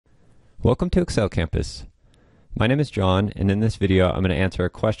Welcome to Excel Campus. My name is John, and in this video I'm going to answer a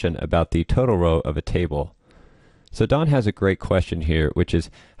question about the total row of a table. So Don has a great question here, which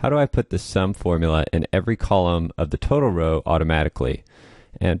is, how do I put the sum formula in every column of the total row automatically?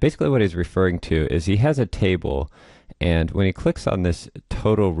 And basically what he's referring to is he has a table, and when he clicks on this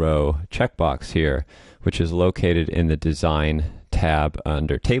total row checkbox here, which is located in the Design tab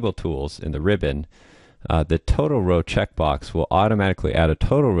under Table Tools in the ribbon, the total row checkbox will automatically add a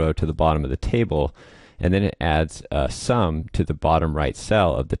total row to the bottom of the table, and then it adds a sum to the bottom right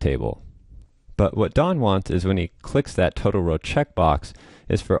cell of the table. But what Don wants is when he clicks that total row checkbox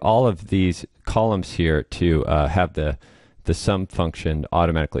is for all of these columns here to have the sum function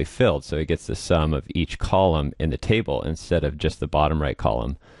automatically filled, so he gets the sum of each column in the table instead of just the bottom right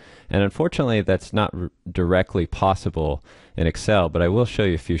column. And unfortunately that's not directly possible in Excel, but I will show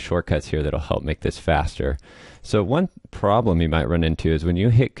you a few shortcuts here that'll help make this faster. So one problem you might run into is when you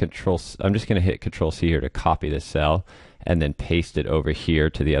hit Control, I'm just going to hit Control C here to copy this cell and then paste it over here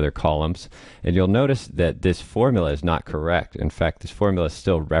to the other columns, and you'll notice that this formula is not correct. In fact, this formula is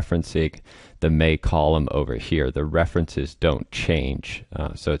still referencing the May column over here. The references don't change,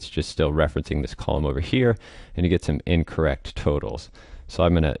 so it's just still referencing this column over here, and you get some incorrect totals. So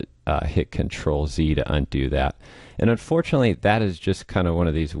I'm going to hit Control Z to undo that. And unfortunately, that is just kind of one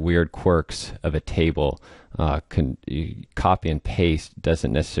of these weird quirks of a table. Copy and paste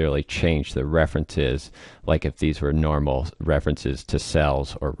doesn't necessarily change the references like if these were normal references to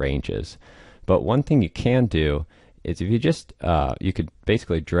cells or ranges. But one thing you can do is if you just, you could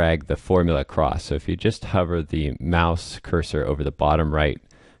basically drag the formula across. So if you just hover the mouse cursor over the bottom right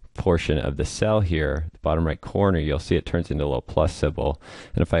portion of the cell here, the bottom right corner, you'll see it turns into a little plus symbol.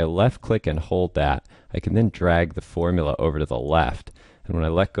 And if I left click and hold that, I can then drag the formula over to the left. And when I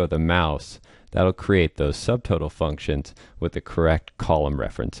let go of the mouse, that'll create those subtotal functions with the correct column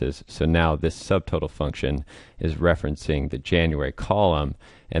references. So now this subtotal function is referencing the January column,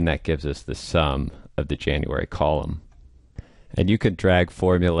 and that gives us the sum of the January column. And you could drag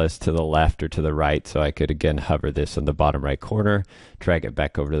formulas to the left or to the right, so I could again hover this on the bottom right corner, drag it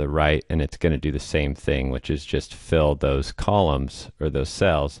back over to the right, and it's going to do the same thing, which is just fill those columns or those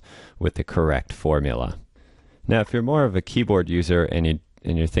cells with the correct formula. Now if you're more of a keyboard user and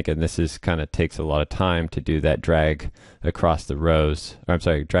you're thinking this is kind of takes a lot of time to do that drag across the rows, or I'm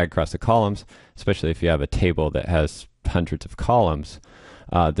sorry, drag across the columns, especially if you have a table that has hundreds of columns,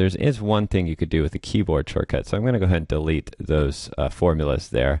 there is one thing you could do with the keyboard shortcut. So I'm going to go ahead and delete those formulas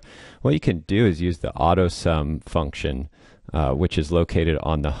there. What you can do is use the AutoSum function, which is located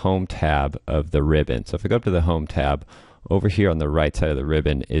on the Home tab of the ribbon. So if I go up to the Home tab, over here on the right side of the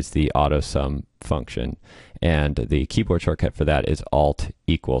ribbon is the AutoSum function, and the keyboard shortcut for that is Alt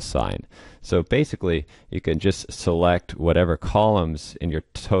 =. So basically you can just select whatever columns in your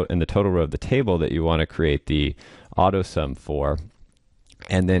in the total row of the table that you want to create the AutoSum for,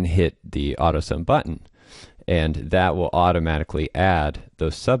 and then hit the AutoSum button, and that will automatically add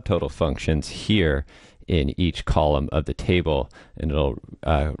those subtotal functions here in each column of the table, and it'll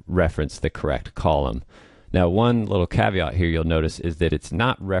reference the correct column. Now one little caveat here you'll notice is that it's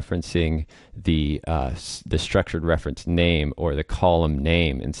not referencing the structured reference name or the column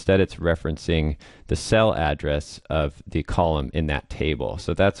name. Instead it's referencing the cell address of the column in that table.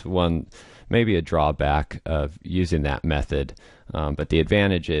 So that's one, maybe a drawback of using that method. But the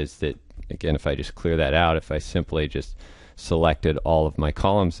advantage is that, again, if I just clear that out, if I simply just selected all of my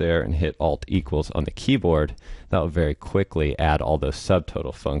columns there and hit Alt = on the keyboard, that will very quickly add all those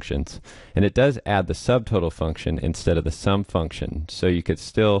subtotal functions. And it does add the subtotal function instead of the sum function. So you could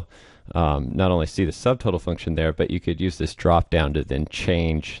still not only see the subtotal function there, but you could use this drop down to then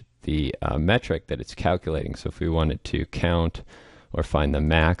change the metric that it's calculating. So if we wanted to count or find the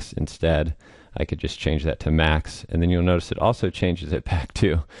max instead, I could just change that to max, and then you'll notice it also changes it back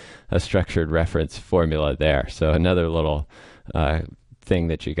to a structured reference formula there. So another little thing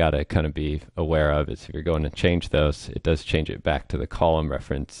that you got to kind of be aware of is if you're going to change those, it does change it back to the column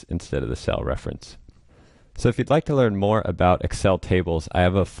reference instead of the cell reference. So if you'd like to learn more about Excel tables, I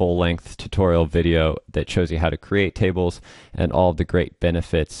have a full-length tutorial video that shows you how to create tables and all of the great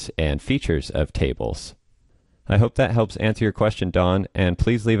benefits and features of tables. I hope that helps answer your question, Don, and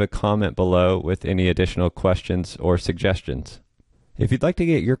please leave a comment below with any additional questions or suggestions. If you'd like to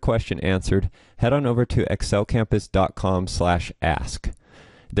get your question answered, head on over to excelcampus.com/ask.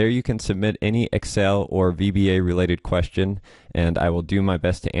 There you can submit any Excel or VBA related question, and I will do my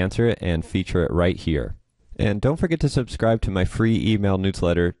best to answer it and feature it right here. And don't forget to subscribe to my free email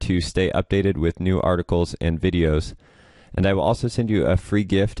newsletter to stay updated with new articles and videos. And I will also send you a free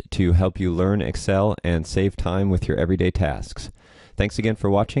gift to help you learn Excel and save time with your everyday tasks. Thanks again for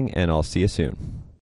watching, and I'll see you soon.